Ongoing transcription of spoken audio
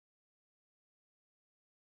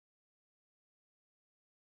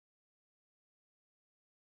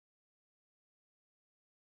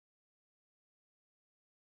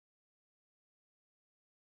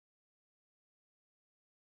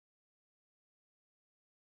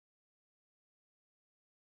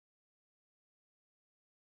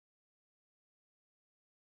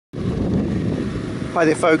Hi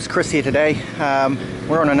there folks, Chris here today.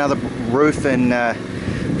 We're on another roof in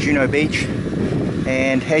Juno Beach,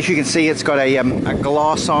 and as you can see it's got a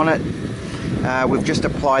gloss on it. We've just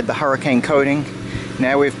applied the hurricane coating.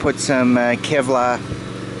 Now we've put some Kevlar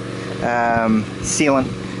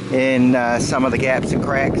sealant in some of the gaps and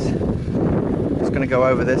cracks. Just going to go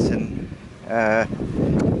over this and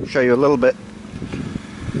show you a little bit.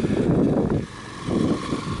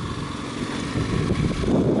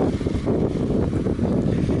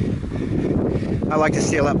 I like to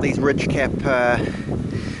seal up these ridge cap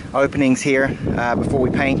openings here before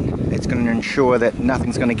we paint. It's going to ensure that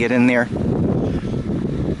nothing's going to get in there.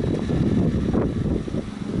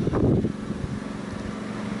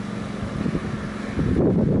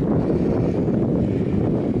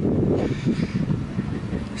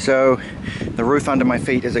 So the roof under my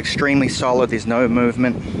feet is extremely solid, there's no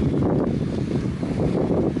movement.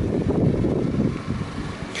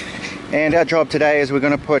 And our job today is we're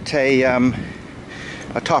going to put a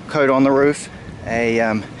top coat on the roof,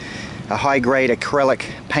 a high-grade acrylic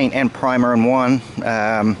paint and primer in one.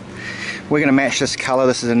 We're going to match this color.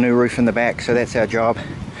 This is a new roof in the back, so that's our job.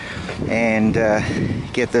 And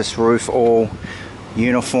get this roof all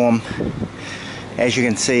uniform. As you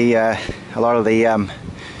can see, a lot of the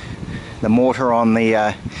mortar on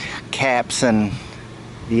the caps and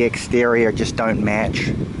the exterior just don't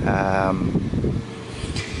match.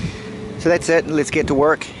 So that's it. Let's get to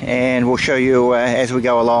work and we'll show you as we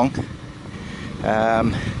go along.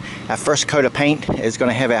 Our first coat of paint is going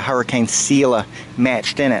to have our hurricane sealer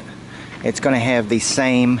matched in it. It's going to have the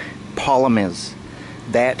same polymers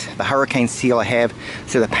that the hurricane sealer have,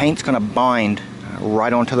 so the paint's going to bind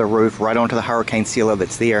right onto the roof, right onto the hurricane sealer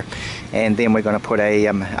that's there. And then we're going to put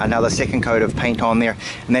another second coat of paint on there,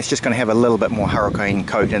 and that's just going to have a little bit more hurricane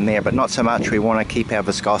coat in there, but not so much. We want to keep our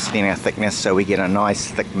viscosity and our thickness so we get a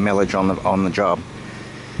nice thick millage on the job.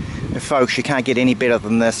 And folks, you can't get any better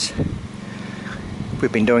than this.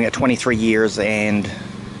 We've been doing it 23 years, and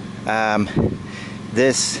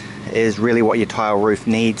this is really what your tile roof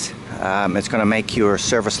needs. It's going to make your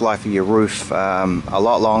service life of your roof a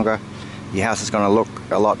lot longer. Your house is going to look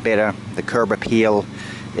a lot better. The curb appeal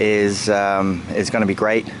is going to be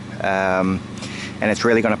great, and it's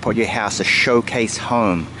really going to put your house a showcase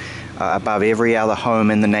home above every other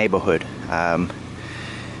home in the neighborhood.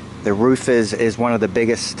 The roof is one of the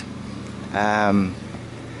biggest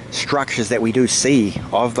structures that we do see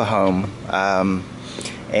of the home,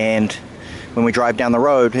 and when we drive down the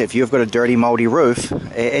road, if you've got a dirty, moldy roof,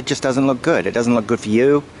 it just doesn't look good. It doesn't look good for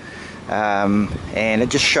you. And it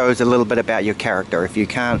just shows a little bit about your character. If you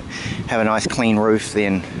can't have a nice clean roof,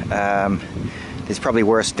 then there's probably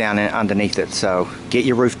worse down underneath it. So get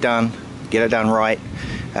your roof done, get it done right,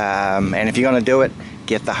 and if you're going to do it,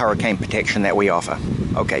 get the hurricane protection that we offer.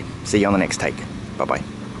 Okay, see you on the next take. Bye-bye.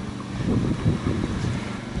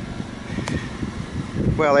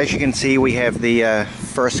 Well, as you can see, we have the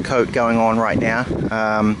first coat going on right now,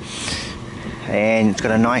 and it's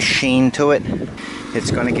got a nice sheen to it. It's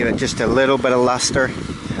going to give it just a little bit of luster.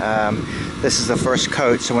 This is the first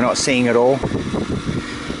coat, so we're not seeing it all.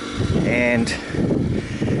 And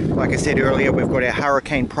like I said earlier, we've got our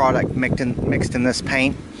hurricane product mixed in this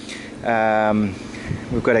paint.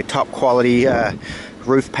 We've got a top quality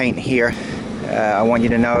roof paint here. I want you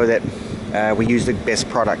to know that we use the best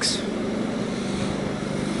products.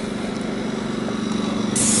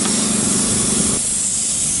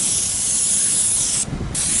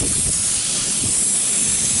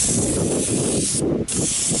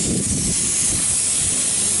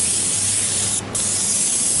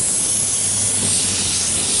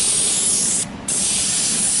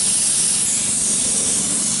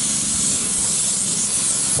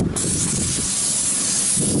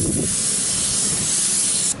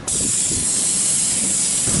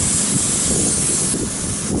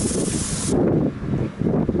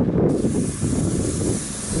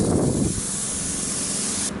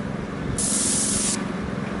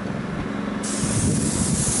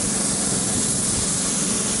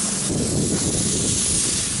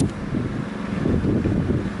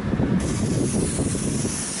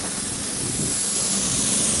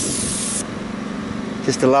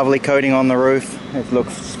 Just a lovely coating on the roof. It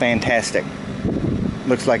looks fantastic.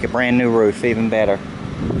 Looks like a brand new roof, even better.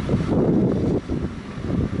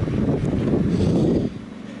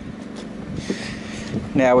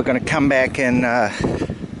 Now we're going to come back and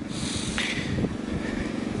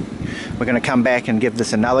give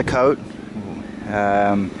this another coat,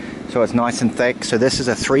 so it's nice and thick. So this is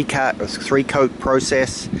a three coat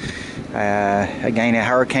process. Again, a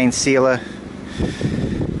hurricane sealer,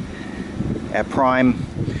 a prime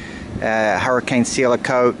hurricane sealer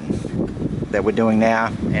coat, that we're doing now,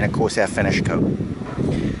 and of course our finish coat.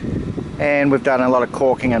 And we've done a lot of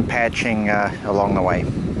caulking and patching along the way.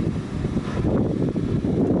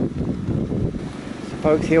 So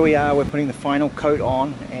folks, here we are, we're putting the final coat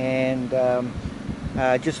on, and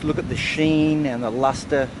just look at the sheen and the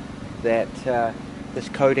luster that this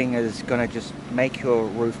coating is going to just make your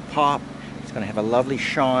roof pop. It's going to have a lovely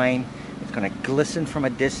shine. It's going to glisten from a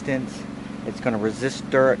distance. It's going to resist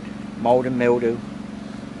dirt, mold and mildew.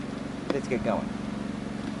 Let's get going.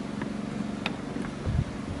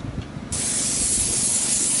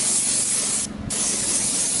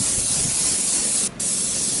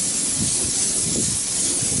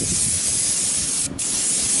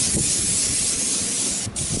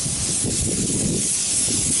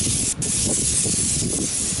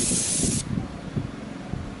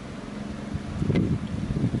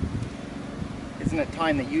 Isn't it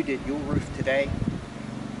time that you did your roof today?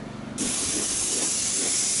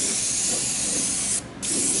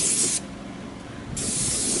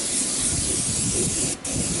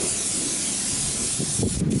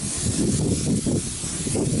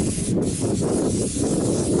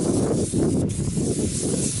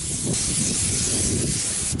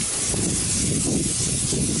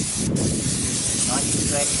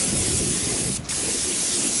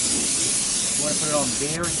 You want to put it on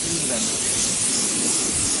very even,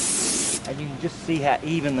 and you can just see how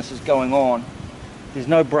even this is going on. There's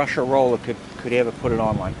no brush or roller could ever put it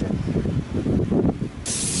on like this.